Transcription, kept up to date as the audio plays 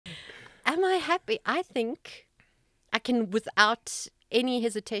Am I happy? I think I can, without any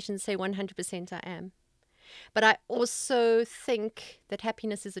hesitation, say 100% I am. But I also think that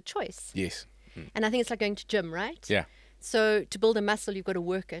happiness is a choice. Yes. And I think it's like going to gym, right? Yeah. So to build a muscle, you've got to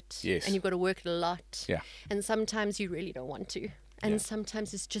work it. Yes. And you've got to work it a lot. Yeah. And sometimes you really don't want to. And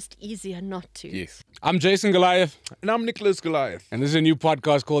sometimes it's just easier not to. Yes. I'm Jason Goliath. And I'm Nicholas Goliath. And this is a new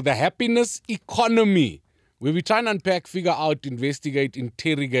podcast called The Happiness Economy, where we try and unpack, figure out, investigate,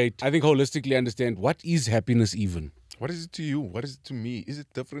 interrogate, I think holistically understand what is happiness even. What is it to you? What is it to me? Is it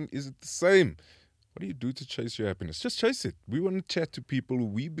different? Is it the same? What do you do to chase your happiness? Just chase it. We want to chat to people who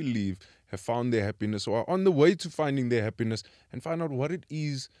we believe have found their happiness or are on the way to finding their happiness and find out what it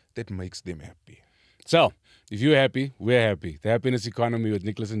is that makes them happy. So, if you're happy, we're happy. The Happiness Economy with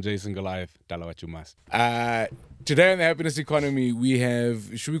Nicholas and Jason Goliath. Tell her what you must. Today on The Happiness Economy, we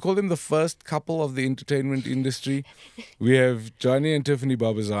have, should we call them the first couple of the entertainment industry? We have Johnny and Tiffany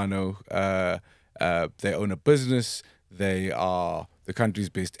Barbuzano. They own a business. They are the country's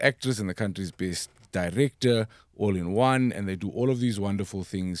best actress and the country's best director, all in one. And they do all of these wonderful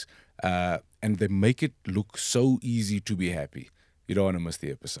things. And they make it look so easy to be happy. You don't want to miss the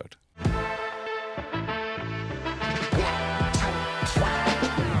episode.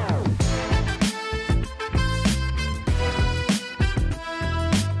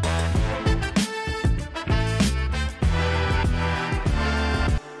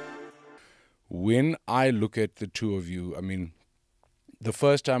 When I look at the two of you, I mean, the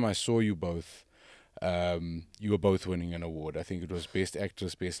first time I saw you both, you were both winning an award. I think it was Best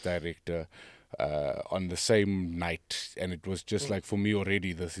Actress, Best Director on the same night. And it was just like, for me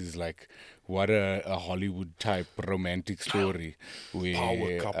already, this is like, what a Hollywood-type romantic story. Where,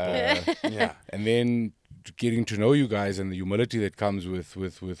 Power couple. yeah. And then getting to know you guys and the humility that comes with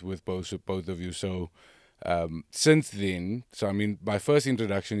both of you. So since then, so I mean, my first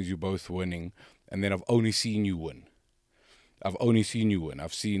introduction is you both winning, and then I've only seen you win. I've seen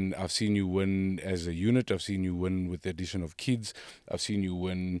you win as a unit. I've seen you win with the addition of kids. I've seen you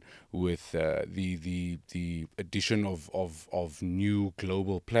win with the addition of new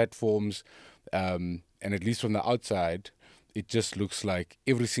global platforms. And at least from the outside, it just looks like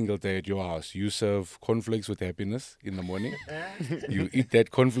every single day at your house, you serve cornflakes with happiness in the morning. You eat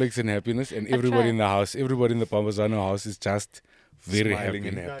that cornflakes and happiness, and everybody in the house, everybody in the Barbuzano house is just very Smiling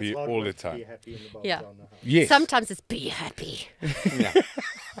happy. and happy all the time. Be happy in the Yeah. Barbuzano house. Yes. Sometimes it's be happy.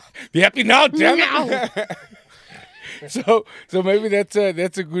 Be happy now, damn it. No. So maybe that's a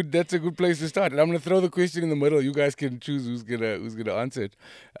good place to start. And I'm gonna throw the question in the middle. You guys can choose who's gonna answer it.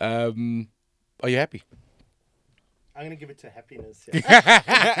 Are you happy? I'm going to give it to happiness.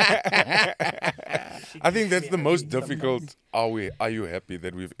 I think that's the most difficult. Are you happy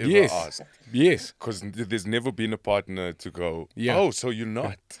that we've ever Yes. asked? Yes. Because there's never been a partner to go, Yeah. oh, so you're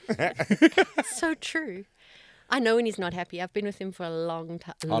not. So true. I know when he's not happy. I've been with him for a long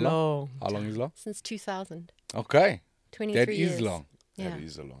time. How long? How long is long? Since 2000. Okay. 23 That years. is long. Yeah. That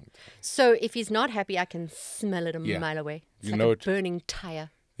is a long time. So if he's not happy, I can smell it a Yeah. mile away. It's You like know a it. burning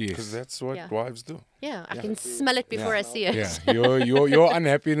tire. Because Yes. that's what Yeah. wives do. Yeah, I can smell it before I see it. Yeah. Your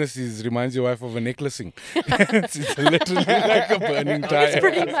unhappiness reminds your wife of a necklacing. it's literally like a burning tire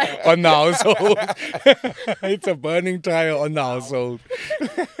pretty much. on the household. It's a burning tire on the household.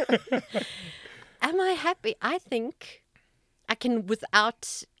 Am I happy? I think I can,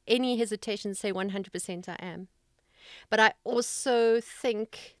 without any hesitation, say 100% I am. But I also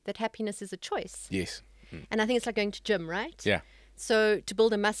think that happiness is a choice. Yes. And I think it's like going to gym, right? Yeah. So to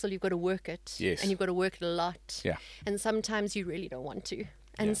build a muscle, you've got to work it. Yes. And you've got to work it a lot. Yeah. And sometimes you really don't want to.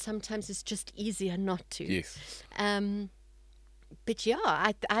 And sometimes it's just easier not to. Yes. But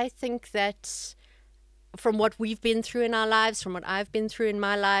yeah, I think that from what we've been through in our lives, from what I've been through in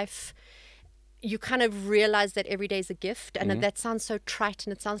my life, you kind of realize that every day is a gift. And that sounds so trite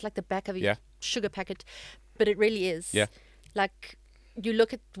and it sounds like the back of a sugar packet, but it really is. Yeah. Like you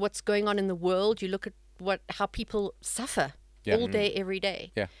look at what's going on in the world, you look at how people suffer all day, every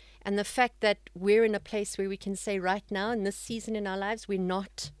day. Yeah. And the fact that we're in a place where we can say right now in this season in our lives, we're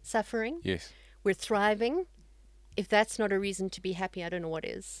not suffering. Yes. We're thriving. If that's not a reason to be happy, I don't know what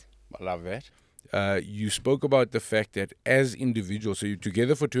is. I love that. You spoke about the fact that as individuals, so you're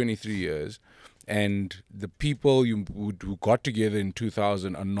together for 23 years, and the people who got together in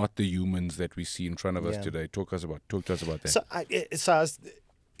 2000 are not the humans that we see in front of us today. Talk to us about that. So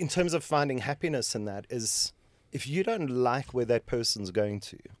in terms of finding happiness in that is, if you don't like where that person's going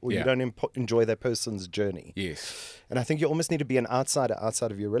to, or you don't enjoy that person's journey. Yes. And I think you almost need to be an outsider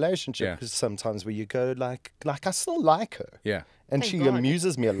outside of your relationship. Yeah. Because sometimes where you go like I still like her. Yeah. and Thank she God.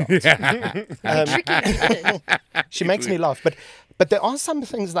 amuses me a lot. Tricky. She makes me laugh. But there are some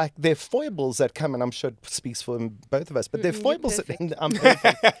things like there are foibles that come, and I'm sure it speaks for both of us, but there are foibles that I'm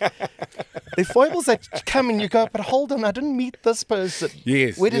perfect. There are foibles that come and you go, but hold on, I didn't meet this person.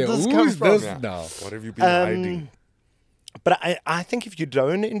 Yes. Where did this come Who's from? this now? What have you been hiding? But I think if you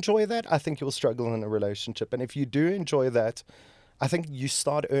don't enjoy that, I think you'll struggle in a relationship. And if you do enjoy that, I think you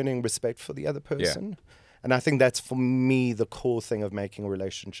start earning respect for the other person. And I think that's, for me, the core thing of making a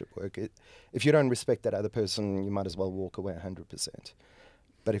relationship work. If you don't respect that other person, you might as well walk away 100%.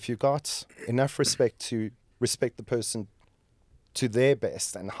 But if you've got enough respect to respect the person to their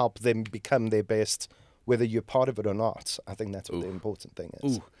best and help them become their best, whether you're part of it or not, I think that's what the important thing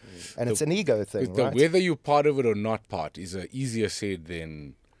is. And it's an ego thing, right? Whether you're part of it or not part is easier said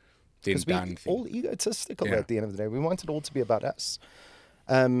than Because done we're thing. all egotistical Yeah. at the end of the day. We want it all to be about us.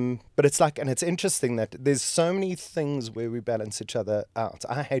 But it's like, and it's interesting that there's so many things where we balance each other out.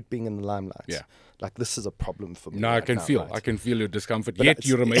 I hate being in the limelight. Yeah. Like, this is a problem for me. No, I right can now, feel. right? I can feel your discomfort. But Yet it's-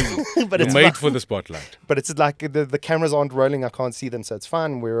 you're amazing. But You're it's made fine. for the spotlight. But it's like the cameras aren't rolling. I can't see them, so it's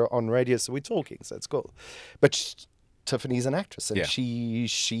fine. We're on radio, so we're talking, so it's cool. But Tiffany's an actress, and Yeah.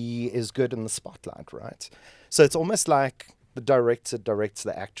 she is good in the spotlight, right? So it's almost like the director directs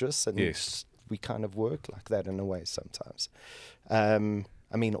the actress, and Yes. we kind of work like that in a way sometimes.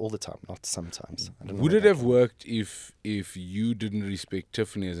 I mean, all the time, not sometimes. I don't know Would where it that have comes- worked if you didn't respect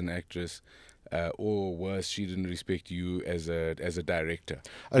Tiffany as an actress, or worse, she didn't respect you as a director?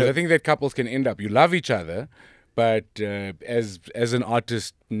 Because I think that couples can end up. You love each other, but as an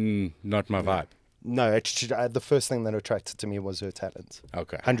artist, not my vibe. No, the first thing that attracted to me was her talent.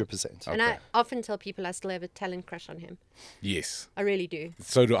 Okay. 100%. And I often tell people I still have a talent crush on him. Yes. I really do.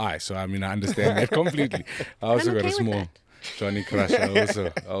 So do I. So I mean, I understand that completely. I also I'm got okay a with small that. Johnny crush. I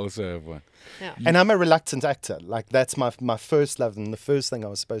also have one. Yeah. And I'm a reluctant actor. Like, that's my first love, and the first thing I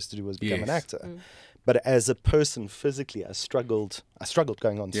was supposed to do was become an Yes. actor. But as a person, physically, I struggled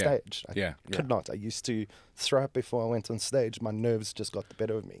going on Yeah. stage. I Yeah. could not. I used to throw up before I went on stage. My nerves just got the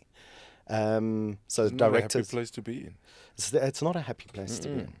better of me. So It's not a happy directors, place to be in. it's not a happy place to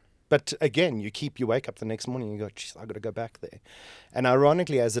be in. But again, you wake up the next morning and you go, geez, I got to go back there. And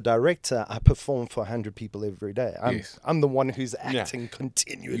ironically, as a director, I perform for 100 people every day. Yes. I'm the one who's acting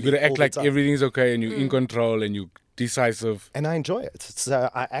continually. You got to all act the like time. everything's okay and you're in control and you're decisive. And I enjoy it. So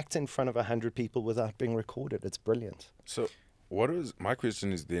I act in front of 100 people without being recorded. It's brilliant. So, my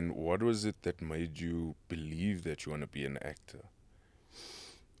question is then, what was it that made you believe that you want to be an actor?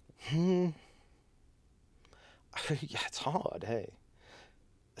 Yeah, it's hard, hey.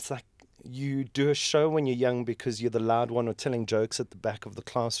 It's like you do a show when you're young because you're the loud one or telling jokes at the back of the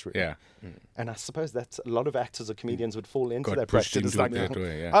classroom. Yeah. And I suppose that's a lot of actors or comedians would fall into Got that pushed bracket. It's into like, it that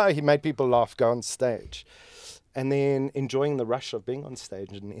way, yeah. oh, he made people laugh, go on stage. And then enjoying the rush of being on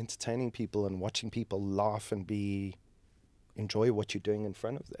stage and entertaining people and watching people laugh and enjoy what you're doing in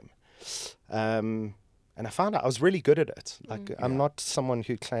front of them. And I found out I was really good at it. Like, I'm not someone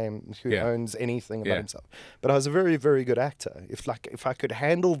who Yeah. owns anything about Yeah. himself. But I was a very, very good actor. If I could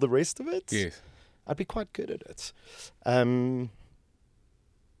handle the rest of it, Yes. I'd be quite good at it. I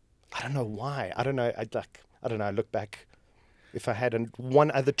don't know why. I don't know. I look back. If I had one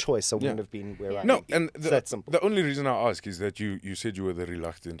other choice, I wouldn't have been where I am. No, and It's that simple. the only reason I ask is that you said you were the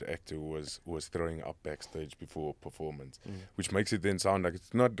reluctant actor who was throwing up backstage before performance, which makes it then sound like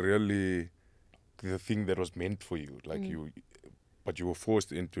it's not really the thing that was meant for you. Like but you were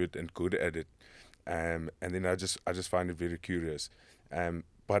forced into it and good at it. And then I just find it very curious.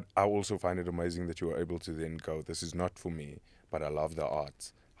 But I also find it amazing that you were able to then go, this is not for me, but I love the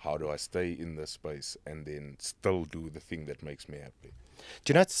arts. How do I stay in this space and then still do the thing that makes me happy?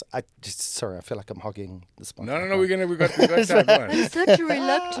 Do you know? Sorry, I feel like I'm hogging the spotlight. No, we got time. Go on. I'm such a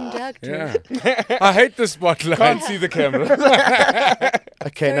reluctant actor. Yeah. I hate the spotlight. Can't see the camera.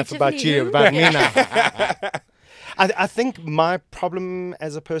 Okay, Sorry, enough about Tiffany, you, who? about me now. I think my problem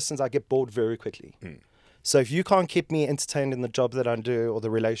as a person is I get bored very quickly. So if you can't keep me entertained in the job that I do or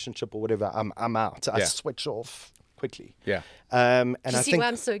the relationship or whatever, I'm out. I Yeah. switch off quickly. Yeah. And Do you I see think why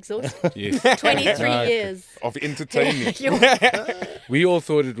I'm so exhausted? Yes. 23 years. Of entertaining. We all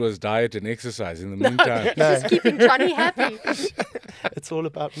thought it was diet and exercise. In the meantime, Just keeping Johnny happy. it's all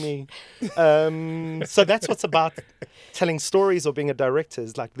about me. So that's what's about telling stories or being a director.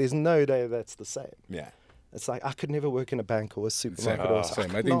 Is like there's no day that's the same. Yeah. It's like I could never work in a bank or a supermarket. Same. Or something.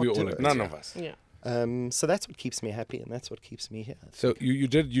 Same. I think we all agree. None of us. Yeah. So that's what keeps me happy, and that's what keeps me here. So you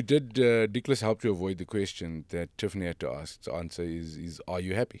did. Nicholas helped you avoid the question that Tiffany had to answer. Is are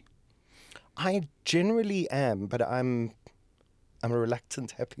you happy? I generally am, but I'm a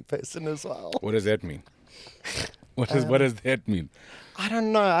reluctant happy person as well. What does that mean? What does that mean? I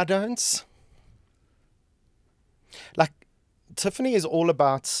don't know. I don't. Like, Tiffany is all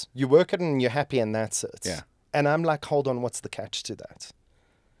about you work it and you're happy and that's it. Yeah. And I'm like, hold on, what's the catch to that?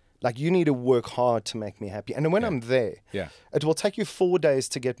 Like, you need to work hard to make me happy. And when I'm there, Yeah. it will take you 4 days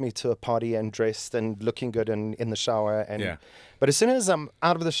to get me to a party and dressed and looking good and in the shower. And Yeah. But as soon as I'm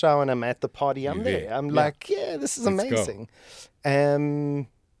out of the shower and I'm at the party, I'm You're there. there. I'm Yeah. like, yeah, this is Let's go. amazing.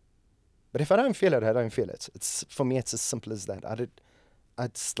 But if I don't feel it, I don't feel it. It's for me, it's as simple as that.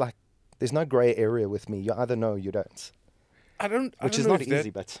 It's like there's no gray area with me. You either know or you don't. Which is not easy,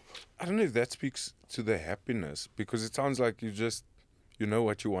 but I don't know if that speaks to the happiness, because it sounds like you know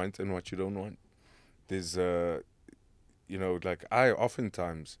what you want and what you don't want. There's like I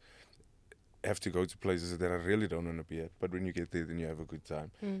oftentimes have to go to places that I really don't want to be at, but when you get there, then you have a good time.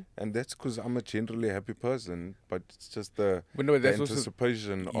 And that's because I'm a generally happy person, but it's just the That's also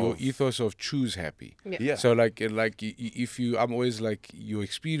anticipation your of ethos of choose happy. Yeah. So if you, I'm always like, your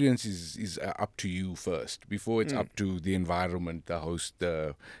experience is up to you first before it's up to the environment, the host,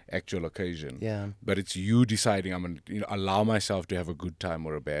 the actual occasion. Yeah. But it's you deciding I'm gonna allow myself to have a good time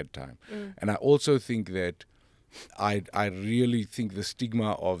or a bad time. And I also think that I really think the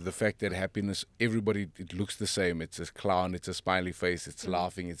stigma of the fact that happiness, everybody, it looks the same. It's a clown, it's a smiley face, it's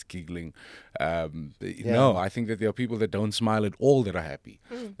laughing, it's giggling. No, I think that there are people that don't smile at all that are happy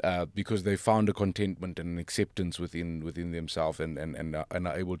because they found a contentment and an acceptance within themselves and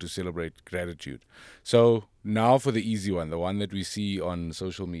are able to celebrate gratitude. So now for the easy one, the one that we see on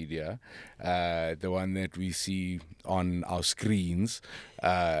social media, the one that we see on our screens,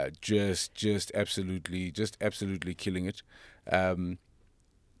 just absolutely killing it.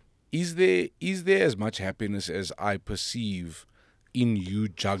 Is there as much happiness as I perceive in you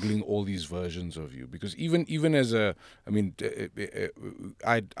juggling all these versions of you? Because even as I'm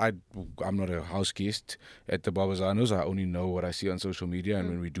not a house guest at the Barbuzanos. I only know what I see on social media and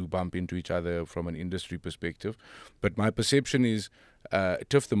when we do bump into each other from an industry perspective. But my perception is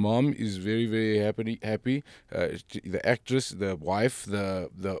Tiff, the mom, is very, very happy. The actress, the wife, the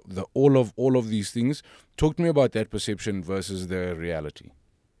all of these things. Talk to me about that perception versus the reality.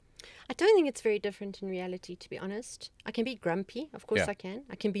 I don't think it's very different in reality, to be honest. I can be grumpy, of course Yeah. I can.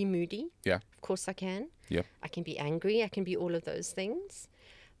 I can be moody, Yeah. of course I can. Yeah. I can be angry, I can be all of those things.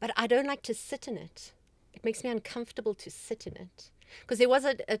 But I don't like to sit in it. It makes me uncomfortable to sit in it. Because there was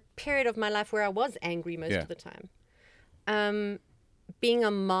a period of my life where I was angry most Yeah. of the time. Being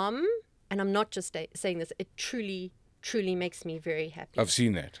a mom, and I'm not just saying this, it truly, truly makes me very happy. I've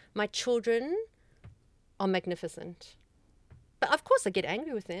seen that. My children are magnificent. But of course I get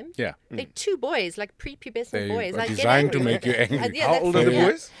angry with them. Yeah. They're two boys, like prepubescent They boys. are I get designed to angry make with you them. angry. Yeah, How that's old are the yeah.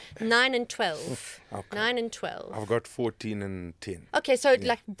 boys? 9 and 12. Okay. 9 and 12. I've got 14 and 10. Okay, so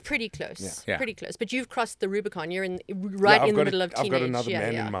like pretty close. Yeah. Pretty close. But you've crossed the Rubicon. You're in the middle of teenage. I've got another yeah,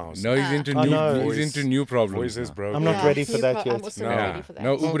 man yeah. in my house. No, he's into Oh, new. no. He's into new problems. Voice is now. broken. I'm not Yeah, ready for new that I'm yet. also No. not Yeah. ready for that.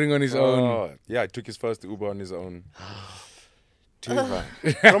 No Ubering on his own. Oh, yeah, he took his first Uber on his own.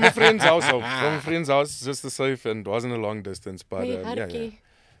 From a friend's house, just to save, and wasn't a long distance, but Wait, yeah. Harki.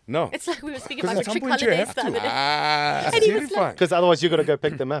 No, It's like we were speaking 'Cause about at some matric point you holidays have the to. other day. it's And he was terrifying. Because otherwise you've got to go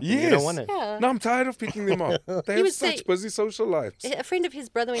pick them up. Yes. You don't want it. Yeah. No, I'm tired of picking them up. They have was such saying- busy social lives. A friend of his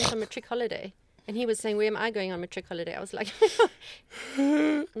brother went on matric holiday. And he was saying, where am I going on matric holiday? I was like,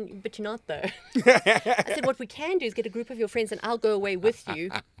 but you're not though. I said, what we can do is get a group of your friends and I'll go away with you.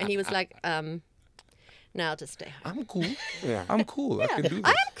 And he was like, no, I'll just stay home. I'm cool. Yeah. I'm cool. I can do this. I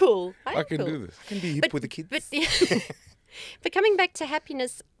am cool. I can do this. Can be hip with the kids. But coming back to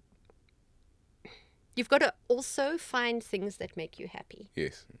happiness, you've got to also find things that make you happy.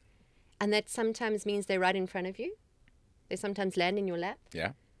 Yes. And that sometimes means they're right in front of you. They sometimes land in your lap.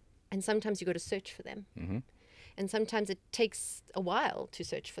 Yeah. And sometimes you've got to search for them. Mm-hmm. And sometimes it takes a while to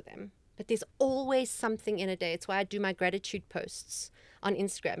search for them. But there's always something in a day. It's why I do my gratitude posts on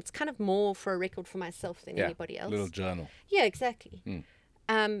Instagram. It's kind of more for a record for myself than Yeah. anybody else. Little journal. Yeah, exactly.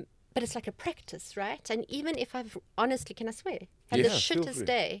 But it's like a practice, right? And even if I've honestly, can I swear, had Yeah, the feel shittest free.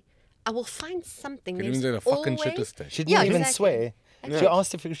 day, I will find something. Can even There's say the fucking always- shittest day. She didn't Yeah, even exactly. swear. Yeah. She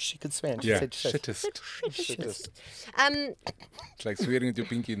asked if she could swear. And she Yeah. said shit. Shittest. Shittest. It's like swearing with your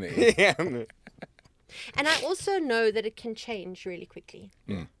pinky in the air. Yeah. And I also know that it can change really quickly.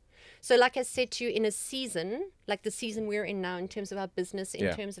 So like I said to you, in a season, like the season we're in now, in terms of our business, in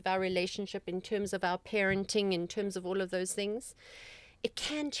Yeah. terms of our relationship, in terms of our parenting, in terms of all of those things, it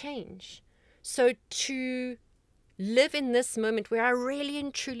can change. So to live in this moment where I really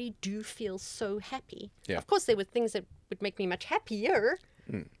and truly do feel so happy. Yeah. Of course, there were things that would make me much happier.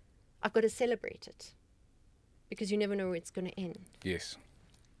 I've got to celebrate it because you never know where it's going to end. Yes.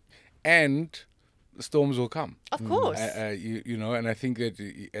 And storms will come. Of course. You know, and I think that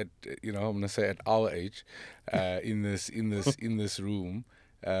at I'm gonna say at our age, in this room,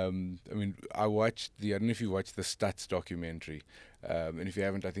 I mean, I don't know if you watched the Stats documentary, and if you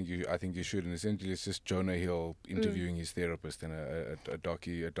haven't, I think you should. And essentially, it's just Jonah Hill interviewing his therapist in a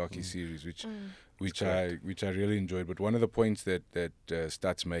docu series, which I really enjoyed. But one of the points that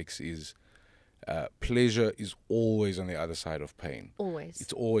Stats makes is pleasure is always on the other side of pain. Always.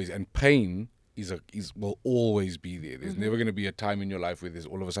 It's always, and pain will always be there. There's never going to be a time in your life where there's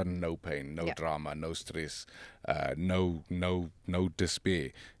all of a sudden no pain, no drama, no stress, no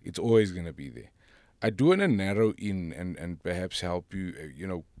despair. It's always going to be there. I do want to narrow in and perhaps help you.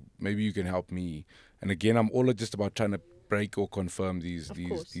 Maybe you can help me. And again, I'm all just about trying to break or confirm these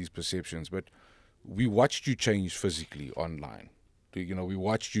perceptions. But we watched you change physically online. We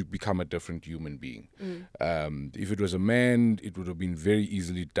watched you become a different human being. If it was a man, it would have been very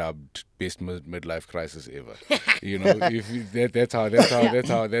easily dubbed best midlife crisis ever. That's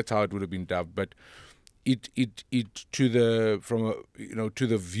how it would have been dubbed. But to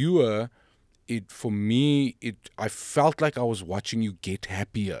the viewer, I felt like I was watching you get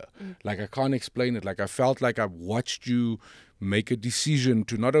happier. Like I can't explain it. Like I felt like I watched you make a decision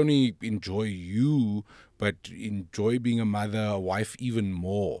to not only enjoy you, but enjoy being a mother, a wife even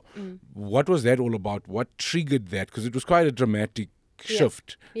more. What was that all about? What triggered that? Because it was quite a dramatic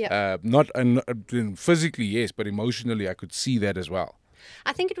shift. Not physically, yes, but emotionally, I could see that as well.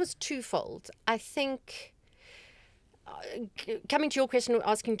 I think it was twofold. I think, coming to your question,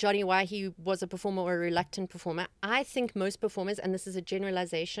 asking Johnny why he was a performer or a reluctant performer, I think most performers, and this is a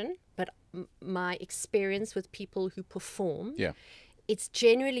generalization, but my experience with people who perform, it's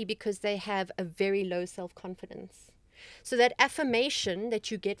generally because they have a very low self-confidence. So that affirmation that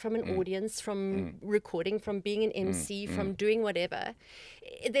you get from an audience, from recording, from being an MC, from doing whatever,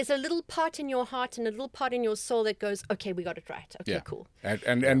 there's a little part in your heart and a little part in your soul that goes, okay, we got it right. Okay, cool.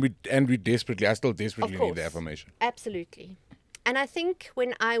 And we desperately, I still desperately need the affirmation. Absolutely. And I think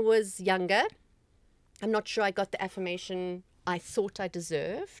when I was younger, I'm not sure I got the affirmation I thought I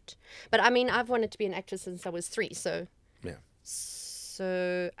deserved. But I mean, I've wanted to be an actress since I was 3. So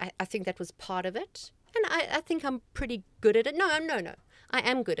I think that was part of it. And I think I'm pretty good at it. No. I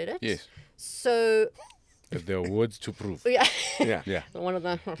am good at it. Yes. So... If there are words to prove. Yeah. One of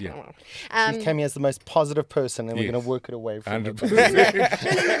the... She came here as the most positive person, and we're going to work it away from her.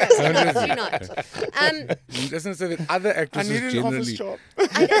 100%. Do not. It doesn't say that other actresses I need an office job.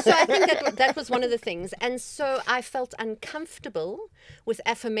 So I think that was one of the things. And so I felt uncomfortable with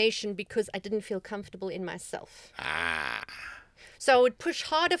affirmation because I didn't feel comfortable in myself. So I would push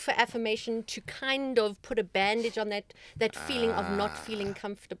harder for affirmation to kind of put a bandage on that feeling of not feeling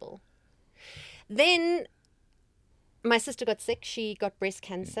comfortable. Then my sister got sick. She got breast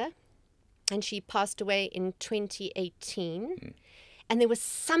cancer and she passed away in 2018. And there was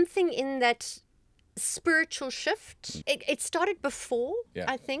something in that spiritual shift. It started before,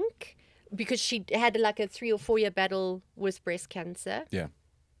 I think, because she had like a 3 or 4 year battle with breast cancer. Yeah.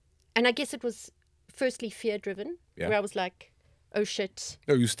 And I guess it was firstly fear driven, where I was like, oh shit,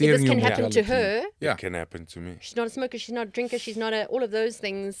 if this can happen to her. It can happen to me. She's not a smoker, she's not a drinker, she's not all of those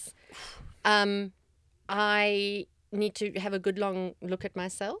things. I need to have a good long look at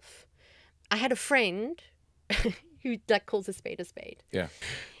myself. I had a friend who like calls a spade a spade.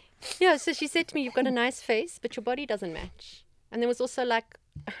 Yeah, so she said to me, you've got a nice face, but your body doesn't match. And there was also like,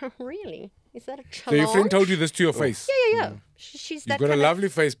 really? Is that a challenge? So your friend told you this to your face? Yeah. She's that You've got a lovely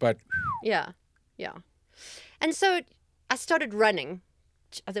face, but... Yeah. And so I started running.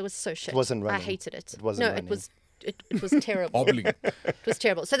 That was so shit. It wasn't running. I hated it. It wasn't running. It was terrible. Hobbling. It was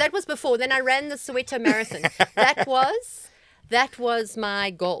terrible. So that was before. Then I ran the Soweto Marathon. That was my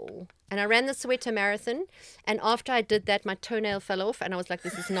goal. And I ran the Soweto Marathon. And after I did that, my toenail fell off. And I was like,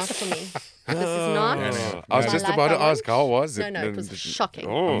 this is not for me. This is not. I was just about to ask, how was it? No, it was shocking.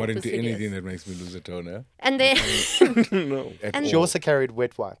 I'm not It was into anything hideous. that makes me lose a toenail. And then And She also carried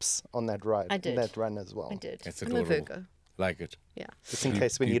wet wipes on that ride. I did. That run as well. I did. It's I'm a adorable. Virgo. Like it. Yeah. Just in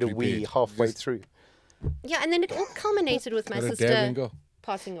case we need a wee prepared. halfway Just- through. Yeah, and then it all culminated with my Got a sister dab and go.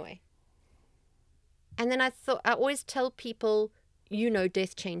 passing away. And then I always tell people,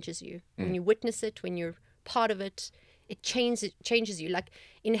 death changes you. When you witness it, when you're part of it, it changes you. Like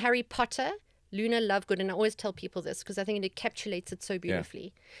in Harry Potter, Luna Lovegood, and I always tell people this because I think it encapsulates it so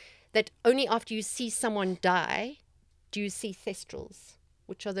beautifully, that only after you see someone die do you see thestrals,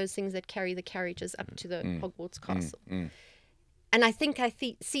 which are those things that carry the carriages up to the Hogwarts castle. And I think I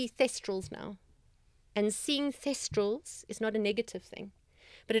see thestrals now. And seeing thestrals is not a negative thing,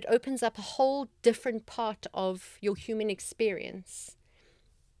 but it opens up a whole different part of your human experience.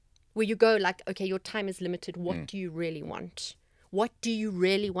 where you go like, okay, your time is limited. What do you really want? What do you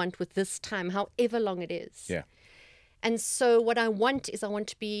really want with this time, however long it is? Yeah. And so what I want is I want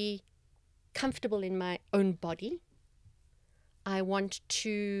to be comfortable in my own body. I want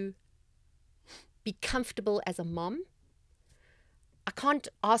to be comfortable as a mom. I can't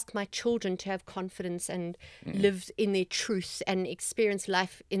ask my children to have confidence and live in their truth and experience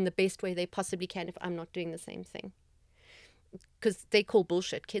life in the best way they possibly can if I'm not doing the same thing. Because they call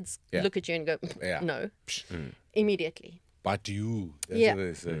bullshit. Kids look at you and go, no, immediately. But you, that's Yeah. what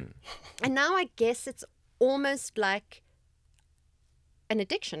they say. And now I guess it's almost like an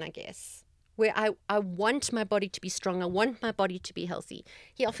addiction, I guess, where I want my body to be strong. I want my body to be healthy.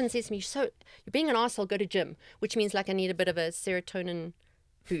 He often says to me, so you're being an arsehole, go to gym, which means like I need a bit of a serotonin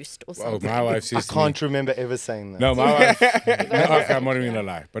boost or Oh, something. my wife I says to me, can't remember ever saying that. no, my wife. No, okay, I'm not even gonna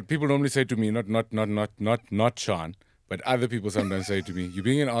lie. But people normally say to me, not Sean, but other people sometimes say to me, "You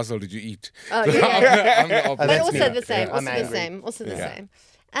being an asshole, did you eat?" Oh, yeah. I'm the opposite. But That's also me. the same, Yeah. also I'm the angry. same, also the Yeah. same.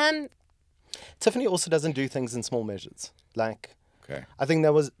 Tiffany also doesn't do things in small measures. Like, Okay. I think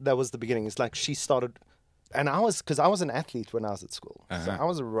that was the beginning. It's like she started, and because I was an athlete when I was at school, so I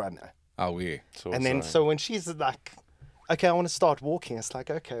was a runner. Oh, yeah. And then so when she's like, okay, I want to start walking, it's like,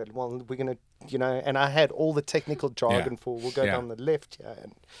 okay, well, we're gonna, and I had all the technical jargon for we'll go Yeah. down the left here,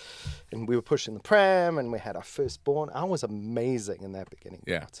 and we were pushing the pram, and we had our firstborn. I was amazing in that beginning.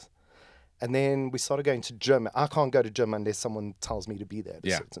 Yeah. part. And then we started going to gym. I can't go to gym unless someone tells me to be there at a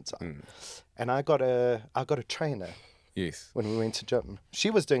Yeah. certain time. And I got a trainer Yes. when we went to gym. She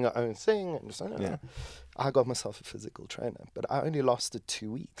was doing her own thing, and so I got myself a physical trainer, but I only lasted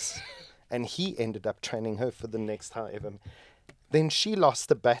 2 weeks, and he ended up training her for the next however. Then she lost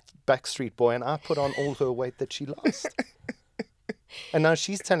the Backstreet Boy, and I put on all her weight that she lost. And now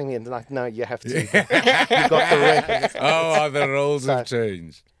she's telling me, like, no, you have to. You got the weight. Oh, the roles have So-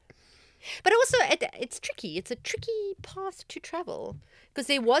 changed. But also, it's tricky. It's a tricky path to travel. Because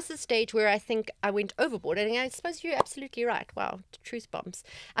there was a stage where I think I went overboard. And I suppose you're absolutely right. Wow, truth bombs.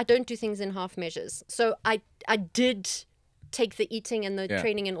 I don't do things in half measures. So I did take the eating and the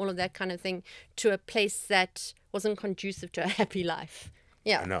training and all of that kind of thing to a place that wasn't conducive to a happy life.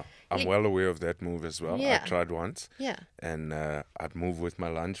 Yeah. I know. I'm well aware of that move as well. Yeah. I tried once. Yeah. And I'd move with my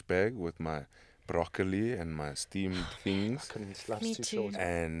lunch bag, with my broccoli and my steamed things. Couldn't last Me too too. short.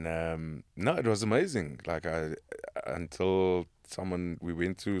 And no, it was amazing. Like until we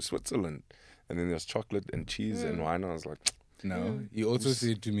went to Switzerland, and then there's chocolate and cheese and wine. I was like, No. He also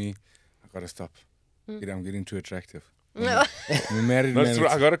said to me, I gotta stop. I'm getting too attractive. No. We're married no, man. it's true.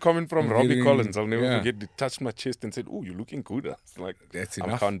 I got a comment from I'm Robbie getting- Collins. I'll never yeah. forget. He touched my chest and said, "Oh, you're looking good." I was like, That's I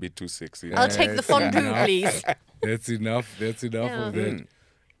enough. can't be too sexy. I'll take the That's fondue, enough. please. That's enough. That's enough Yeah. of that.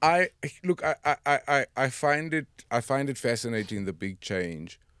 I find it fascinating, the big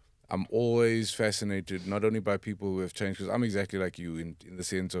change. I'm always fascinated not only by people who have changed, because I'm exactly like you in the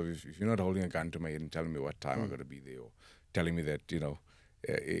sense of if you're not holding a gun to my head and telling me what time I got to be there, or telling me that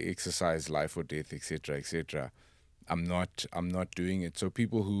exercise, life or death, etc. I'm not doing it. So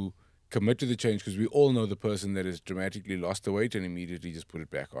people who commit to the change, because we all know the person that has dramatically lost the weight and immediately just put it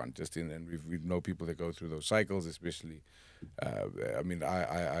back on. And we know people that go through those cycles, especially.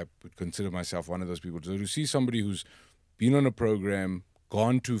 I would consider myself one of those people. So to see somebody who's been on a program,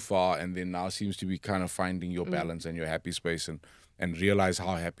 gone too far, and then now seems to be kind of finding your balance and your happy space, and realize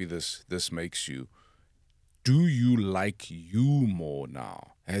how happy this makes you. Do you like you more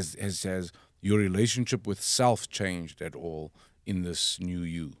now? Has your relationship with self changed at all in this new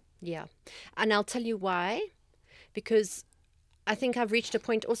you? Yeah. And I'll tell you why. Because I think I've reached a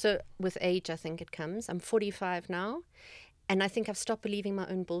point also with age, I think it comes. I'm 45 now. And I think I've stopped believing my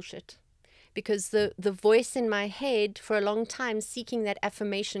own bullshit. Because the voice in my head for a long time seeking that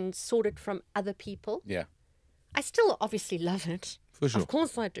affirmation sorted from other people. Yeah, I still obviously love it. for sure. Of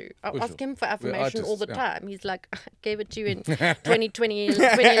course I do. I For ask sure. him for We're affirmation all the artists, yeah. time. He's like, I gave it to you in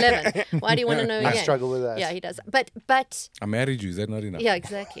 2011. Why do you want to know again? I struggle with that. Yeah, he does. But I married you. Is that not enough? yeah,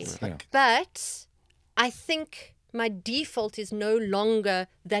 exactly. Yeah. But I think my default is no longer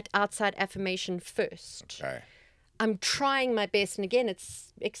that outside affirmation first. Okay. I'm trying my best, and again,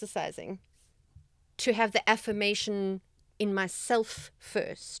 it's exercising, to have the affirmation in myself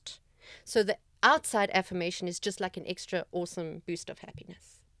first. So the outside affirmation is just like an extra awesome boost of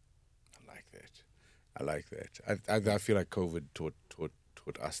happiness. I like that. I feel like COVID taught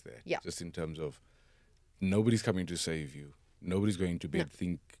us that. Yeah. Just in terms of nobody's coming to save you. Nobody's going to bed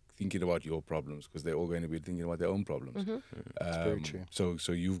thinking about your problems, because they're all going to be thinking about their own problems. That's very true.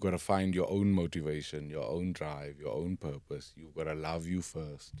 So you've got to find your own motivation, your own drive, your own purpose. You've got to love you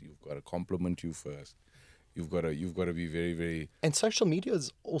first. You've got to compliment you first. You've got to be very, very. And social media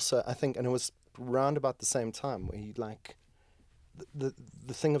is also, I think, and it was round about the same time where you like the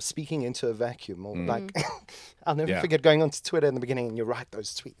thing of speaking into a vacuum, or like I'll never Yeah. forget going onto Twitter in the beginning and you write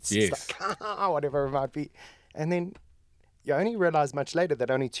those tweets. Yes. It's like, whatever it might be. And then you only realize much later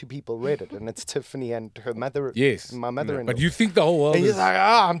that only 2 people read it, and it's Tiffany and her mother. Yes. My mother-in-law. But you think the whole world And is. you're like,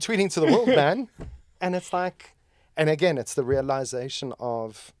 I'm tweeting to the world, man. And it's like, and again, it's the realization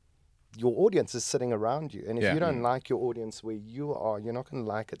of your audience is sitting around you. And if Yeah. you don't like your audience where you are, you're not going to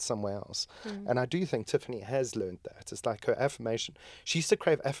like it somewhere else. And I do think Tiffany has learned that. It's like her affirmation. She used to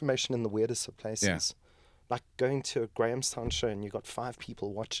crave affirmation in the weirdest of places. Like going to a Grahamstown show and you got 5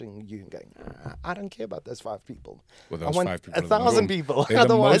 people watching you and going, I don't care about those 5 people. Well, I those want 5 people. 1,000 people. They're the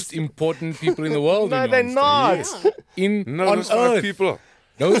Otherwise, most important people in the world. no, when they're you're on stage. not. No, On those 5 earth. people.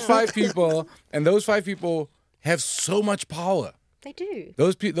 Those 5 people, and those 5 people have so much power. They do.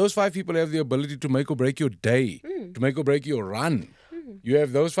 Those 5 people have the ability to make or break your day, to make or break your run. You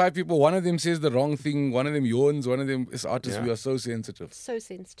have those 5 people. One of them says the wrong thing. One of them yawns. One of them is artists. Yeah. We are so sensitive. So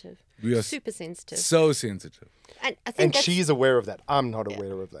sensitive. We are Super sensitive. so sensitive. And I think And that's, she's aware of that. I'm not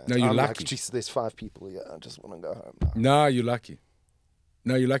aware of that. No, you're I'm lucky. Like, geez, there's 5 people here. I just want to go home now. No, you're lucky.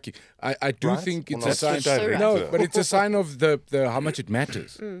 No, you're lucky. I do Right? think Or it's not? a sign. That's so right. No, but it's a sign of the how much it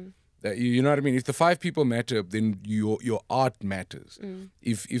matters. That you know what I mean? If the 5 people matter, then your art matters.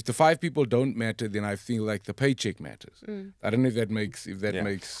 If the 5 people don't matter, then I feel like the paycheck matters. I don't know if that makes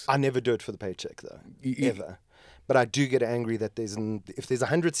makes. I never do it for the paycheck, though. Ever. But I do get angry that if there's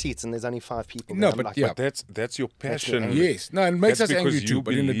 100 seats and there's only 5 people. No, then I'm but like, yeah. That's your passion. angry. Yes, no, it makes That's us angry because too, you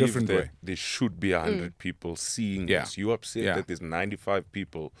but in a believe different that way. there should be 100 people seeing Yeah. this. You're upset Yeah. that there's 95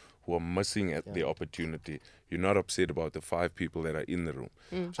 people who are missing the opportunity. You're not upset about the 5 people that are in the room.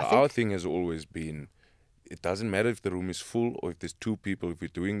 So our thing has always been, it doesn't matter if the room is full or if there's 2 people. If we're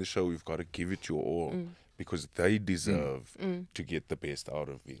doing the show, we've got to give it your all because they deserve to get the best out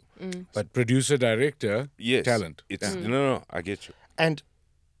of you. But producer, director, Yes, talent. It's no, I get you. And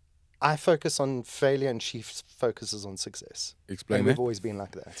I focus on failure and she focuses on success. Explain And we've that. always been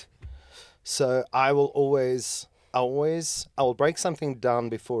like that. So I will break something down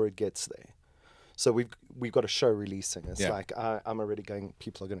before it gets there. So we've got a show releasing. It's Yeah. like I'm already going,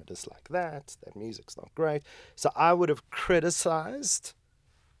 people are going to dislike that. That music's not great. So I would have criticized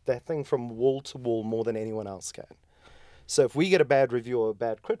that thing from wall to wall more than anyone else can. So if we get a bad review or a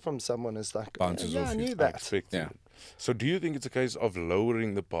bad crit from someone, it's like, Bounces yeah, off I you. knew I that. expected Yeah. it. So do you think it's a case of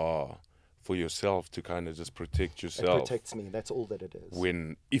lowering the bar for yourself to kind of just protect It yourself protects me. That's all that it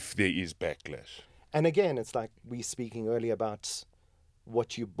is. if there is backlash? And again, it's like we speaking earlier about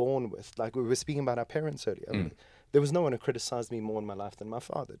what you're born with. Like we were speaking about our parents earlier. There was no one who criticized me more in my life than my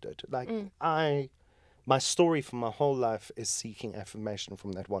father did. Like my story for my whole life is seeking affirmation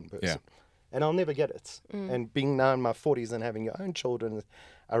from that one person. Yeah. And I'll never get it. And being now in my 40s and having your own children,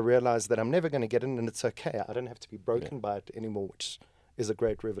 I realize that I'm never going to get it, and it's okay. I don't have to be broken by it anymore, which is a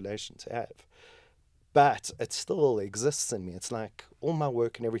great revelation to have. But it still exists in me. It's like all my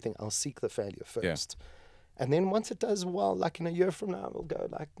work and everything, I'll seek the failure first. And then once it does well, like in a year from now, we'll go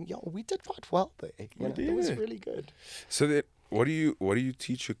like, yo, we did quite well there. You know, it was did. really good. So that what do you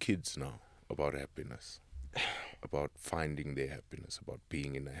teach your kids now about happiness? About finding their happiness, about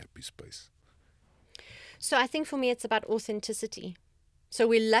being in a happy space? So I think for me, it's about authenticity. So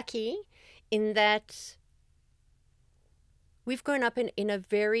we're lucky in that we've grown up in a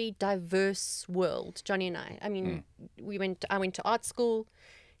very diverse world, Johnny and I. I mean, I went to art school.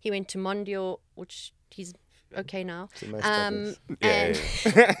 He went to Mondial, which he's okay now. So most And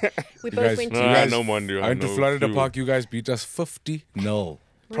we You both guys- went you to... guys- no Monday. I went to Florida Park. You guys beat us 50-0.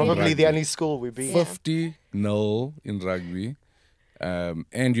 Probably the only school we've been. 50-0 in rugby.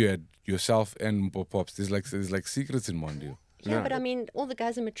 And you had yourself and Pops. There's like secrets in Mondial. Yeah, but I mean, all the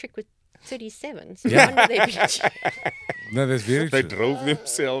guys in matric were 37. So Yeah. no wonder they beat you. No, that's very They true. drove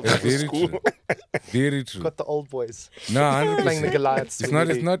themselves That's to very school. true. Very true. Got the old boys No, 100%. playing the Goliaths.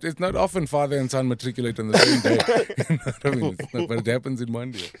 It's not often father and son matriculate on the same day. You know what I mean? It's not, but it happens in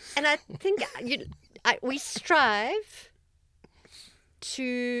Mondial. And I think we strive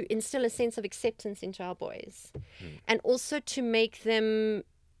to instill a sense of acceptance into our boys and also to make them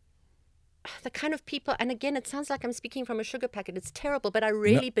the kind of people, and again, it sounds like I'm speaking from a sugar packet. It's terrible, but I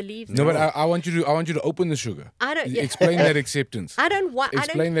really believe No, that. but I want you to open the sugar. I don't- yeah. Explain that acceptance. I don't want.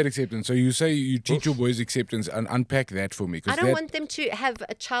 Explain that acceptance. So you say you teach your boys acceptance, and unpack that for me. I don't want them to have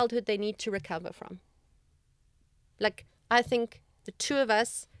a childhood they need to recover from. Like, I think the two of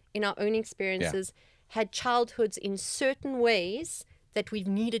us, in our own experiences, had childhoods in certain ways that we've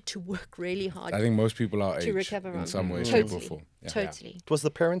needed to work really hard I think most people are to age recover in from. some way, shape, or Totally. form. Yeah. Totally. It was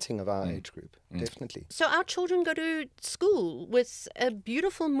the parenting of our age group, definitely. So our children go to school with a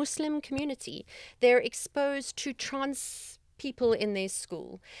beautiful Muslim community. They're exposed to trans people in their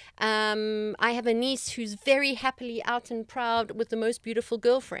school. I have a niece who's very happily out and proud with the most beautiful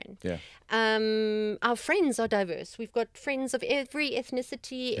girlfriend. Yeah. Our friends are diverse. We've got friends of every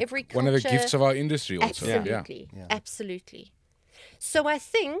ethnicity, every culture. One of the gifts of our industry also. Absolutely. Yeah. Absolutely. So I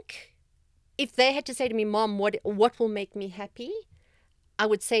think if they had to say to me, Mom, what will make me happy? I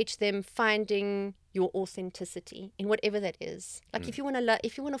would say to them, finding your authenticity in whatever that is. Like if you want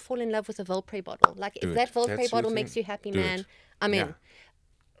to fall in love with a Volpre bottle, like if that Volpre That's your bottle thing. makes you happy, Do man, it. I'm in.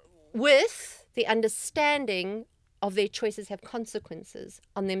 With the understanding of their choices have consequences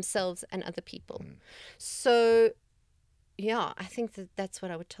on themselves and other people. So yeah, I think that's what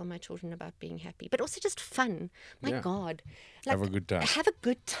I would tell my children about being happy, but also just fun. My God, Have a good time. Have a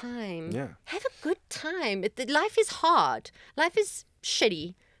good time. Yeah. Have a good time. Life is hard. Life is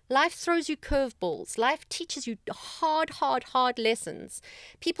shitty. Life throws you curveballs. Life teaches you hard lessons.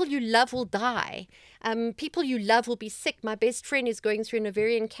 People you love will die. People you love will be sick. My best friend is going through an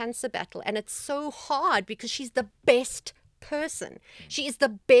ovarian cancer battle, and it's so hard because she's the best person. She is the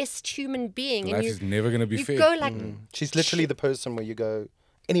best human being. Life and is never going to be you fair. go like, She's literally the person where you go,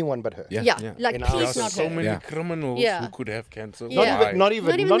 anyone but her. yeah, like In There please are not so her. many Yeah. criminals Yeah. who could have cancer. Yeah. Why? Not even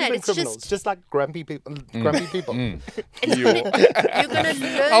Not even that, it's criminals, just- just like grumpy people. Grumpy people. You're gonna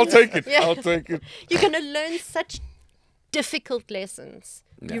learn. I'll take it. Yeah. I'll take it. You're gonna learn such difficult lessons.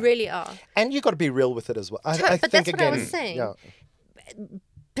 You really are. And you got to be real with it as well. I But think that's what I again, was saying. Yeah,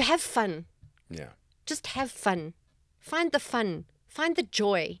 Have fun. Yeah. Just have fun. Find the fun. Find the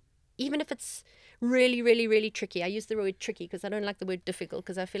joy. Even if it's really, really, really tricky. I use the word tricky because I don't like the word difficult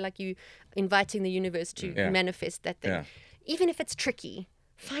because I feel like you inviting the universe to Yeah. manifest that thing. Yeah. Even if it's tricky,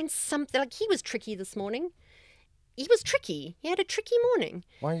 find something. Like he was tricky this morning. He was tricky. He had a tricky morning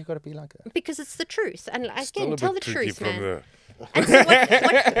why you got to be like that? because it's the truth. And Still again, a tell the bit tricky truth, from man. the... And so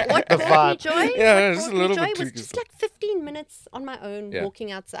what brought me joy? Yeah, what it's a brought me little joy bit was tricky just like 15 minutes on my own Yeah.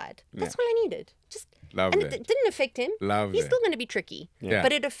 walking outside. That's all I needed. Just and Lovely. it didn't affect him. Lovely. He's still going to be tricky. Yeah.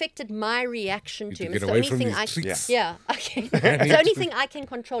 But it affected my reaction to to him. get It's the away only from thing these I treats. yeah. Okay. The only thing I can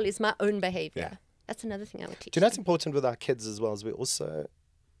control is my own behavior. Yeah. That's another thing I would teach. Do you know what's them. important with our kids as well? Is we also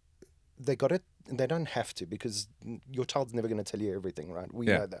they got it. They don't have to because your child's never going to tell you everything, right? We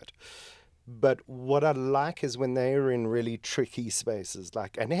Yeah. know that. But what I like is when they are in really tricky spaces,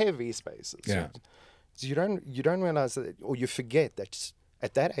 like and heavy spaces. Yeah. right? So you don't realize that, or you forget that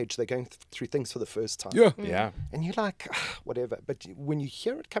at that age they're going through things for the first time. Yeah. Yeah. And you're like, whatever. But when you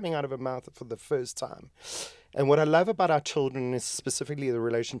hear it coming out of her mouth for the first time, and what I love about our children is specifically the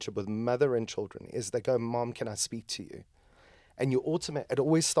relationship with mother and children is they go, Mom, can I speak to you? And you it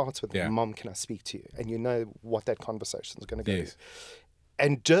always starts with, Yeah. Mom, can I speak to you? And you know what that conversation is going to go Yes. to.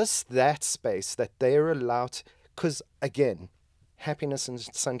 And just that space that they're allowed, because again, happiness and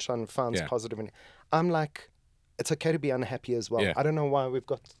sunshine finds Yeah. positive. And I'm like, it's okay to be unhappy as well. Yeah. I don't know why we've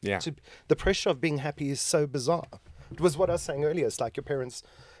got Yeah. to. The pressure of being happy is so bizarre. It was what I was saying earlier. It's like your parents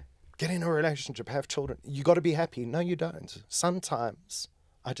get in a relationship, have children. You got to be happy. No, you don't. Sometimes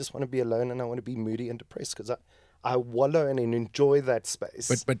I just want to be alone and I want to be moody and depressed because I wallow and enjoy that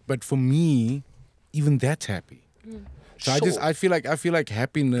space. But for me, even that's happy. So Sure. I feel like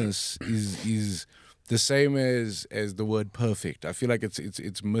happiness is the same as the word perfect. I feel like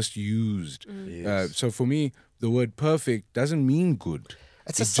it's misused. So for me, the word perfect doesn't mean good.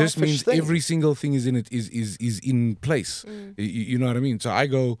 It's a It just selfish means thing. every single thing is in place. You know what I mean? So I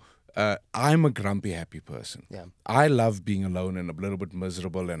go, I'm a grumpy, happy person. Yeah. I love being alone and a little bit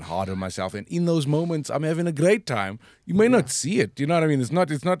miserable and hard on myself. And in those moments, I'm having a great time. You may not see it. You know what I mean? It's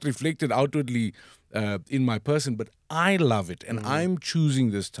not reflected outwardly in my person, but I love it, and I'm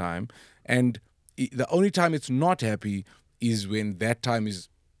choosing this time. And the only time it's not happy is when that time is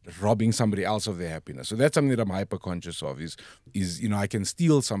robbing somebody else of their happiness. So that's something that I'm hyper conscious of is I can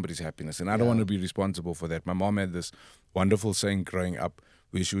steal somebody's happiness, and I don't want to be responsible for that. My mom had this wonderful saying growing up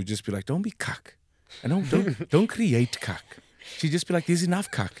where she would just be like, don't be cuck. And don't create cuck. She'd just be like, there's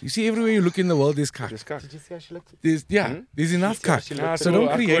enough cuck. You see, everywhere you look in the world, there's cuck. Did you see how she looked? There's enough cuck. looked So at don't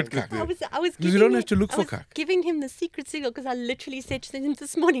her? create I cuck. I was You giving don't him- have to look I for was cuck. giving him the secret signal because I literally said to him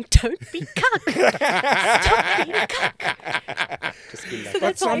this morning, don't be cuck. Stop being cuck. So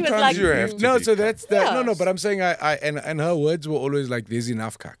that's why he was sometimes like, you have to No, be so that's that. Yeah. No, but I'm saying and her words were always like, there's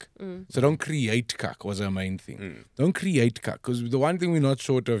enough cuck. So don't create cuck was her main thing. Don't create cuck, because the one thing we're not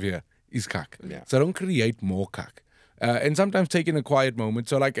short of here is cuck. Yeah. So don't create more cuck. And sometimes take in a quiet moment.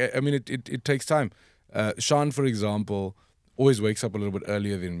 So like, I mean, it takes time. Sean, for example, always wakes up a little bit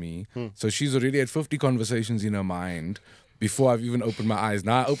earlier than me. So she's already had 50 conversations in her mind before I've even opened my eyes.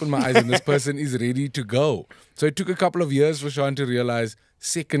 Now I open my eyes and this person is ready to go. So it took a couple of years for Sean to realize,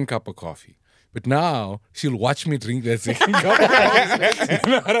 second cup of coffee. But now she'll watch me drink that second cup of coffee.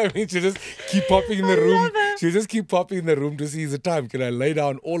 You know what I mean? She'll just keep popping in the room. She'll just keep popping in the room to see the time. Can I lay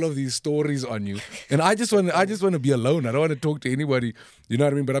down all of these stories on you? And I just want to be alone. I don't want to talk to anybody. You know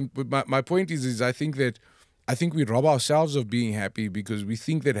what I mean? But my point is I think we rob ourselves of being happy because we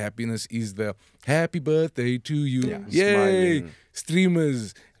think that happiness is the happy birthday to you. Yeah, yay, smiling.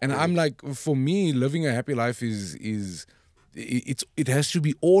 Streamers. And I'm like, for me, living a happy life it has to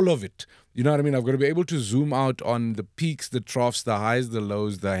be all of it. You know what I mean? I've got to be able to zoom out on the peaks, the troughs, the highs, the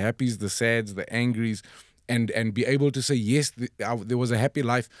lows, the happies, the sads, the angries, and be able to say, yes, there was a happy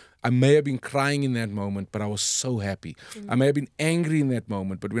life. I may have been crying in that moment, but I was so happy. I may have been angry in that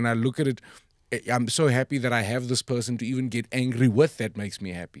moment, but when I look at it, I'm so happy that I have this person to even get angry with. That makes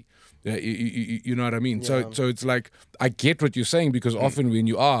me happy. You know what I mean? Yeah. So it's like, I get what you're saying, because often when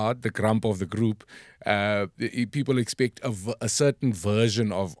you are the grump of the group, people expect a certain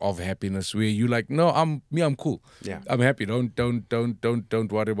version of happiness where you're like, no, I'm cool. Yeah. I'm happy. Don't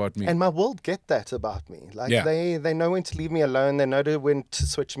worry about me. And my world get that about me. Like Yeah. they know when to leave me alone. They know when to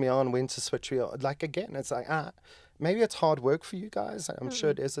switch me on, when to switch me on. Like again, it's like maybe it's hard work for you guys. I'm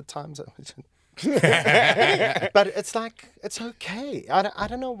sure it is at times. But it's like, it's okay. I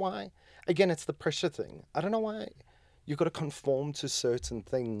don't know why. Again, it's the pressure thing. I don't know why you've got to conform to certain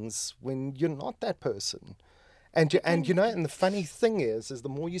things when you're not that person. And the funny thing is the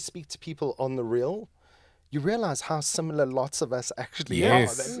more you speak to people on the real, you realize how similar lots of us actually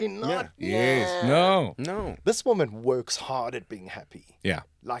Yes. are. That we're not. Yes. No. No. This woman works hard at being happy. Yeah.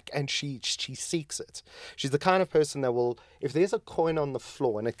 And she seeks it. She's the kind of person that will, if there's a coin on the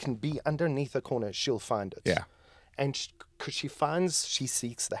floor and it can be underneath a corner, she'll find it. Yeah. And because she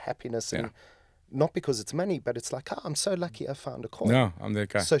seeks the happiness, Yeah. and not because it's money, but it's like, I'm so lucky I found a coin. No, I'm that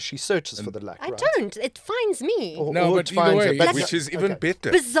guy. So she searches for the luck, I right? don't. It finds me. No, Or but it either finds way, it, but Which is even okay.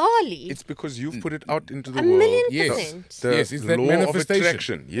 better. Bizarrely. It's because you've put it out into the A world. million Yes. percent. The Yes, it's that law of manifestation.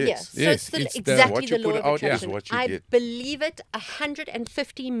 attraction. Yes. So Yes, it's the, it's the- exactly what you the law put of out is attraction. what you I get. believe it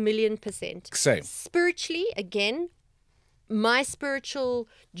 150 million %. Same. Spiritually, again, my spiritual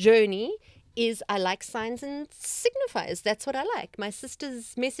journey is I like signs and signifiers. That's what I like. My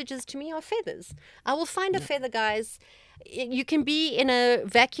sister's messages to me are feathers. I will find a feather, guys. You can be in a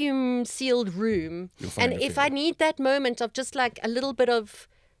vacuum sealed room, find and a if feather. I need that moment of just like a little bit of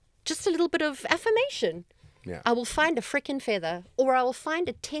affirmation, Yeah. I will find a frickin' feather, or I will find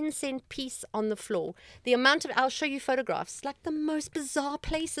a 10-cent piece on the floor. I'll show you photographs, like the most bizarre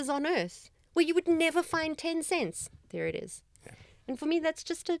places on earth where you would never find 10 cents. There it is. And for me, that's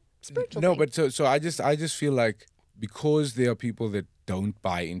just a spiritual No, thing. but so I just feel like, because there are people that don't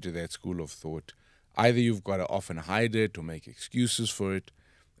buy into that school of thought, either you've got to often hide it or make excuses for it.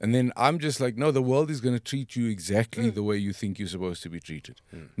 And then I'm just like, no, the world is going to treat you exactly the way you think you're supposed to be treated.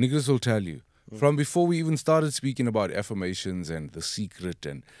 Nicholas will tell you. From before we even started speaking about affirmations and the secret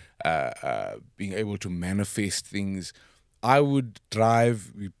and being able to manifest things, I would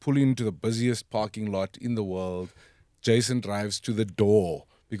we pull into the busiest parking lot in the world. Jason drives to the door.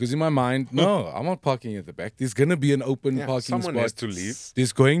 Because in my mind, no, I'm not parking at the back. There's going to be an open parking someone spot. has to leave.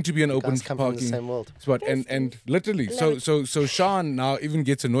 There's going to be an open guys come from the parking same world. spot. And literally, so Sean now even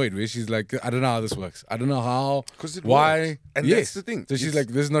gets annoyed where she's like, I don't know how this works. I don't know how. 'Cause it why. works. And yes. that's the thing. So she's It's-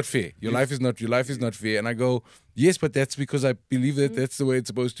 like, this is not fair. Your life is not fair. And I go, yes, but that's because I believe that that's the way it's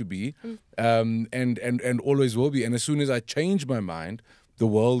supposed to be. And always will be. And as soon as I change my mind, the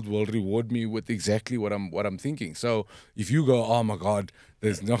world will reward me with exactly what I'm thinking. So if you go, oh my God,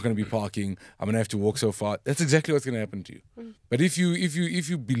 there's not going to be parking, I'm going to have to walk so far, that's exactly what's going to happen to you. But if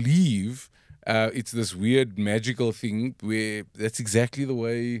you believe it's this weird magical thing where that's exactly the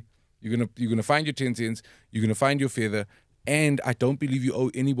way you're gonna find your 10 cents, you're gonna find your feather, and I don't believe you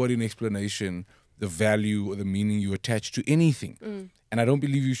owe anybody an explanation the value or the meaning you attach to anything. And I don't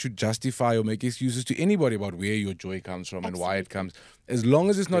believe you should justify or make excuses to anybody about where your joy comes from and why it comes. As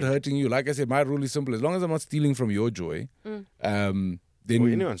long as it's not hurting you, like I said, my rule is simple. As long as I'm not stealing from your joy, then Or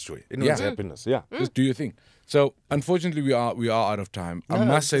anyone's joy, anyone's Yeah. happiness. Yeah. just do your thing. So unfortunately, we are out of time. I No,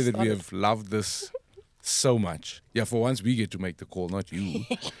 must say just that we love have loved this so much. Yeah, for once we get to make the call, not you.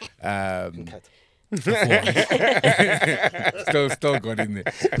 Cut. Still got in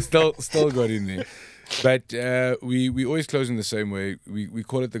there. Still got in there. But we always close in the same way. We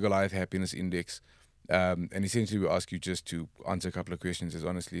call it the Goliath Happiness Index. And essentially we ask you just to answer a couple of questions as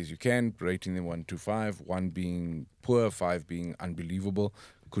honestly as you can, rating them 1 to 5, 1 being poor, 5 being unbelievable.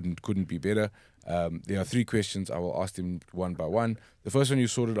 couldn't be better. There are 3 questions. I will ask them one by one. The first one you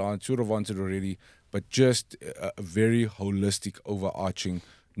sort of answered already, but just a very holistic, overarching,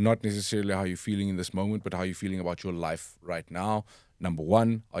 not necessarily how you're feeling in this moment, but how you're feeling about your life right now. Number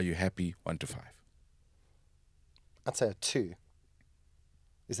 1, are you happy? 1 to 5. I'd say a 2.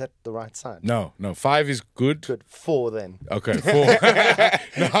 Is that the right side? No, 5 is good. Good. 4 then. Okay, 4. No,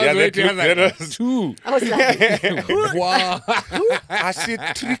 I was waiting, I was like, 2. I was like, Wow. I said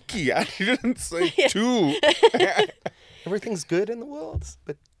tricky. I didn't say 2. Everything's good in the world,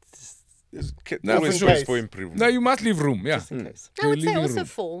 but There's No, always for space sure. for improvement. No, you must leave room. Yeah. just in case. I would You're say leaving also room.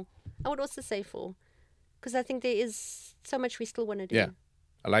 4. I would also say 4. Because I think there is so much we still want to do. Yeah,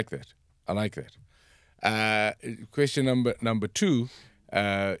 I like that. Question number 2,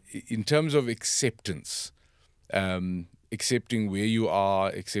 in terms of acceptance, accepting where you are,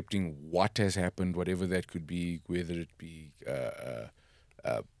 accepting what has happened, whatever that could be, whether it be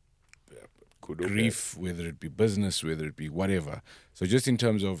Good or grief, whether it be business, whether it be whatever. So just in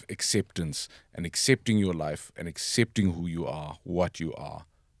terms of acceptance and accepting your life and accepting who you are, what you are,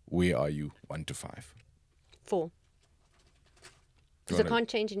 where are you? 1 to 5. 4. Do Because you I wanna- can't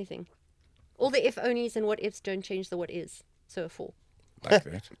change anything. All the if onlys and what ifs don't change the what is. So a 4. Like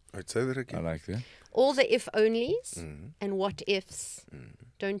that. I'd say that I again. like that. All the if onlys and what ifs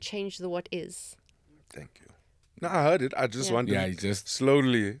don't change the what is. Thank you. No, I heard it. I just Yeah. wanted Yeah, you just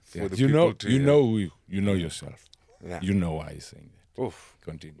slowly for yeah. the You people know, to you hear. know, you know yourself. Yeah. You know why you're saying that. Oof.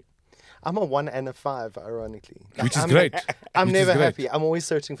 Continue. I'm a 1 and a 5, ironically. Which is I'm, great. I'm Which is never great. happy. I'm always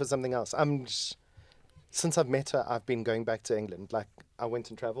searching for something else. Since I've met her, I've been going back to England. Like, I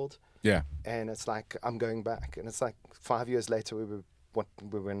went and traveled, Yeah. and it's like, I'm going back. And it's like 5 years later, we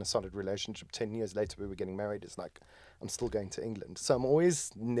were in a solid relationship. 10 years later, we were getting married. It's like, I'm still going to England. So I'm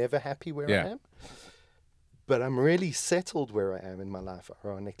always never happy where Yeah. I am. But I'm really settled where I am in my life,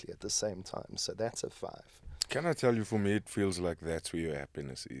 ironically, at the same time. So that's a 5. Can I tell you, for me, it feels like that's where your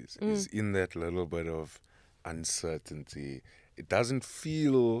happiness is in that little bit of uncertainty. It doesn't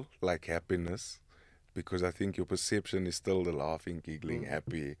feel like happiness because I think your perception is still the laughing, giggling,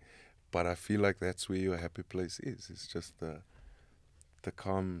 happy. But I feel like that's where your happy place is. It's just the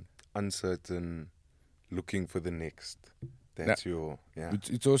calm, uncertain, looking for the next. That's your, yeah. It's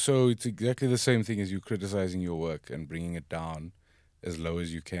exactly the same thing as you criticizing your work and bringing it down as low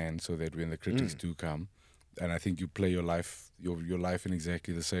as you can so that when the critics do come, and I think you play your life in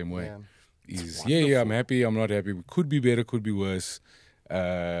exactly the same way. Yeah. I'm happy, I'm not happy. Could be better, could be worse.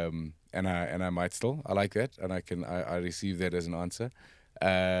 And I might still. I like that, and I receive that as an answer.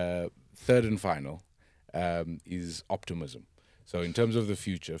 Third and final is optimism. So in terms of the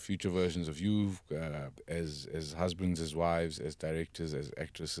future versions of you as husbands, as wives, as directors, as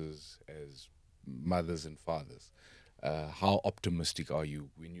actresses, as mothers and fathers, how optimistic are you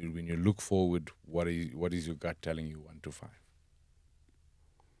when you look forward? What is your gut telling you? 1 to 5.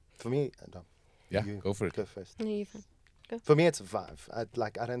 For me, Yeah, you go for it. Go first. No, you're fine. For me, it's a 5. I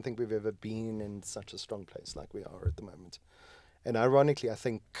don't think we've ever been in such a strong place like we are at the moment. And ironically, I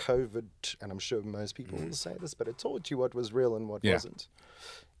think COVID, and I'm sure most people will say this, but it taught you what was real and what wasn't.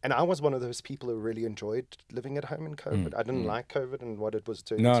 And I was one of those people who really enjoyed living at home in COVID. I didn't like COVID and what it was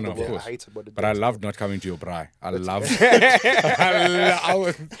doing. No, to no, the of world. course. I hated what it But did I to the loved not coming to your braai. I loved House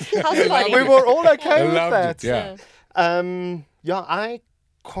party. We were all okay I with loved that. it, yeah. I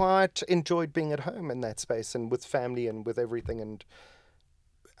quite enjoyed being at home in that space and with family and with everything. And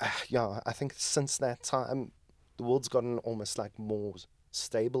I think since that time, the world's gotten almost like more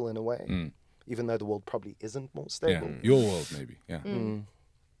stable in a way, even though the world probably isn't more Yeah, stable. your world maybe. Yeah,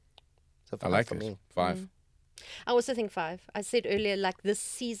 So I like for it. me. 5. I also think 5. I said earlier, like this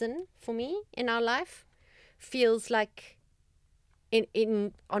season for me in our life feels like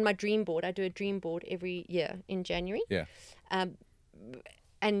on my dream board. I do a dream board every year in January. Yeah.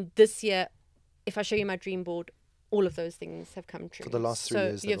 And this year, if I show you my dream board, all of those things have come true. For the last 3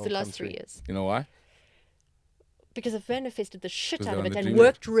 years, You they've have the all last come 3 true. years. You know why? Because I've manifested the shit 'Cause out they're of on it the and dream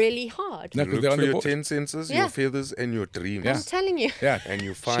worked really hard. No, You 'cause look they're on for the your board. 10 senses, Yeah. your feathers, and your dreams. Yeah. I'm telling you. Yeah. And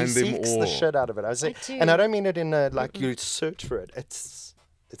you She find them seeks all. the shit out of it. I say, do. and I don't mean it in a like you search for it. It's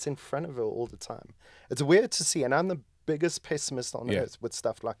in front of her all the time. It's weird to see, and I'm the biggest pessimist on Yeah. earth with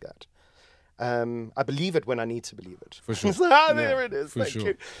stuff like that. I believe it when I need to believe it. For sure. It's like, there it is. for Thank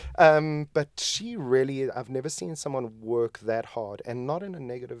sure. you. But she really, I've never seen someone work that hard, and not in a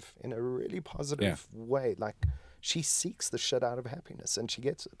negative, in a really positive way. Like she seeks the shit out of happiness, and she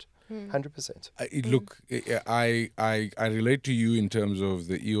gets it, 100%. Look, I relate to you in terms of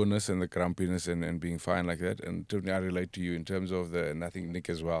the eoness and the grumpiness and being fine like that. And Tiffany, I relate to you in terms of and I think Nick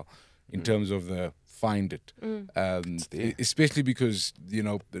as well, in terms of the find it. Especially because, you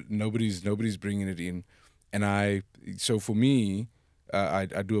know, nobody's bringing it in. And so for me, I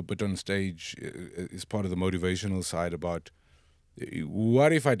do a bit on stage as part of the motivational side about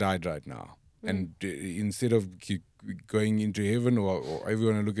what if I died right now? And instead of going into heaven or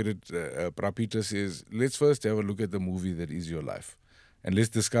everyone look at it, Prapita says, let's first have a look at the movie that is your life. And let's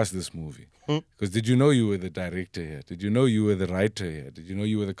discuss this movie. Because did you know you were the director here? Did you know you were the writer here? Did you know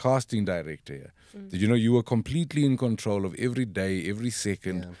you were the casting director here? Did you know you were completely in control of every day, every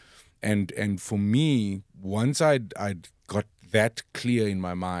second? Yeah. And for me, once I'd got that clear in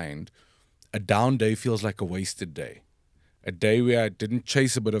my mind, a down day feels like a wasted day. A day where I didn't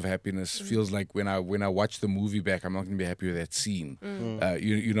chase a bit of happiness feels like when I watch the movie back, I'm not going to be happy with that scene.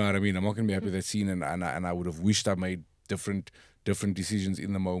 You know what I mean? I'm not going to be happy with that scene, and I would have wished I made different decisions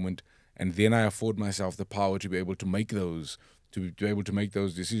in the moment, and then I afford myself the power to be able to make those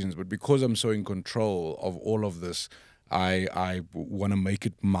decisions. But because I'm so in control of all of this, I want to make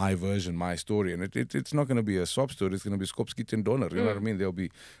it my version, my story, and it's not going to be a sob story. It's going to be Skopskiet and Donner. You know what I mean? There'll be.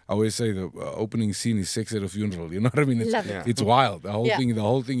 I always say the opening scene is sex at a funeral. You know what I mean? It's wild. The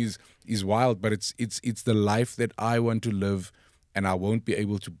whole thing is wild, but it's the life that I want to live, and I won't be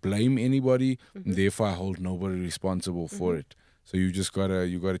able to blame anybody. And therefore, I hold nobody responsible for it. So you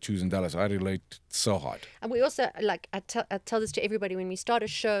gotta choose in Dallas. I relate so hard. And we also, like, I tell this to everybody when we start a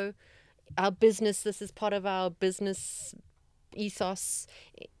show. Our business, this is part of our business ethos.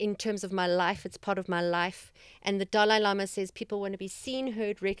 In terms of my life, it's part of my life. And the Dalai Lama says people want to be seen,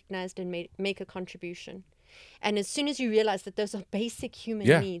 heard, recognized, and make a contribution. And as soon as you realize that those are basic human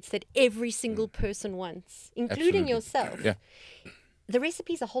needs that every single person wants, including yourself, the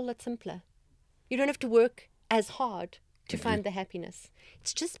recipe's a whole lot simpler. You don't have to work as hard to find the happiness.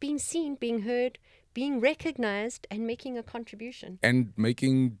 It's just being seen, being heard, being recognized, and making a contribution. And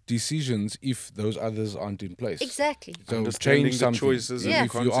making decisions if those others aren't in place. Exactly. So change something. Choices and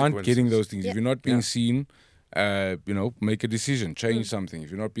if you aren't getting those things, if you're not being seen, make a decision, change something. If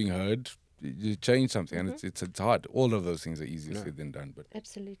you're not being heard, you change something. And it's hard. All of those things are easier said than done. But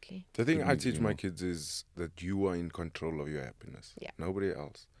absolutely. The thing I teach my kids is that you are in control of your happiness. Yeah. Nobody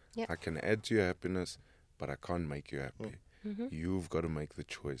else. Yeah. I can add to your happiness, but I can't make you happy. You've got to make the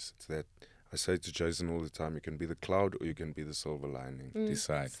choice. It's that I say to Jason all the time, you can be the cloud or you can be the silver lining.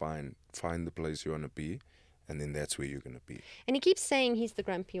 Decide. Find the place you want to be, and then that's where you're going to be. And he keeps saying he's the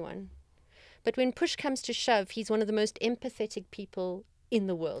grumpy one. But when push comes to shove, he's one of the most empathetic people in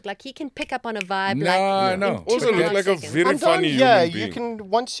the world. Like, he can pick up on a vibe. No. Also look like a very I'm down funny here. human being. You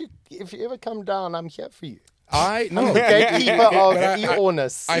can if you ever come down, I'm here for you. No. Gatekeeper of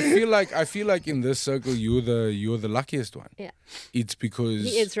e-orness. I feel like in this circle you're the luckiest one. Yeah. It's because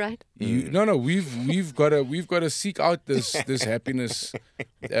he is, right? We've got to seek out this happiness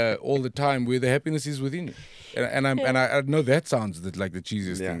all the time, where the happiness is within you. And I know that sounds like the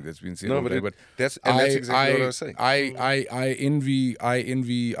cheesiest thing that's been said all day, but that's exactly what I was saying. I envy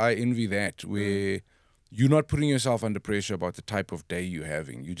that, where you're not putting yourself under pressure about the type of day you're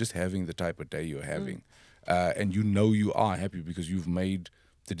having. You're just having the type of day you're having. And you know you are happy because you've made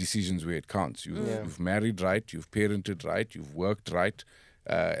the decisions where it counts. You've married right, you've parented right, you've worked right,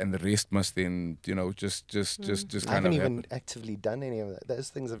 and the rest must then, just kind of happen. I haven't even actively done any of that. Those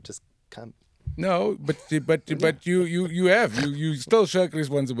things have just come. No, but you have. You still shirk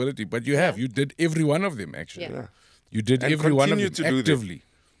responsibility, but you have. You did every one of them, actually. Yeah. You did And every one of them continue to do them.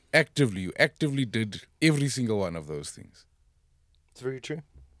 actively. You actively did every single one of those things. It's very true.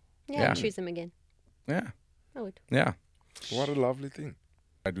 Yeah, I'd choose him again. Yeah. I would. Yeah. What a lovely thing.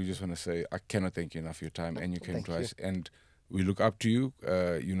 I do just want to say I cannot thank you enough for your time, and you came Thank to you. us, and we look up to you.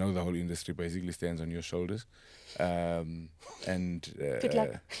 The whole industry basically stands on your shoulders. Good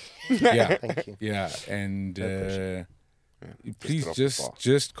luck. Yeah. Thank you. Yeah, and please drop the bar.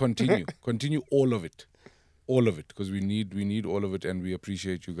 just continue all of it, because we need all of it, and we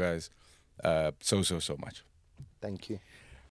appreciate you guys so much. Thank you.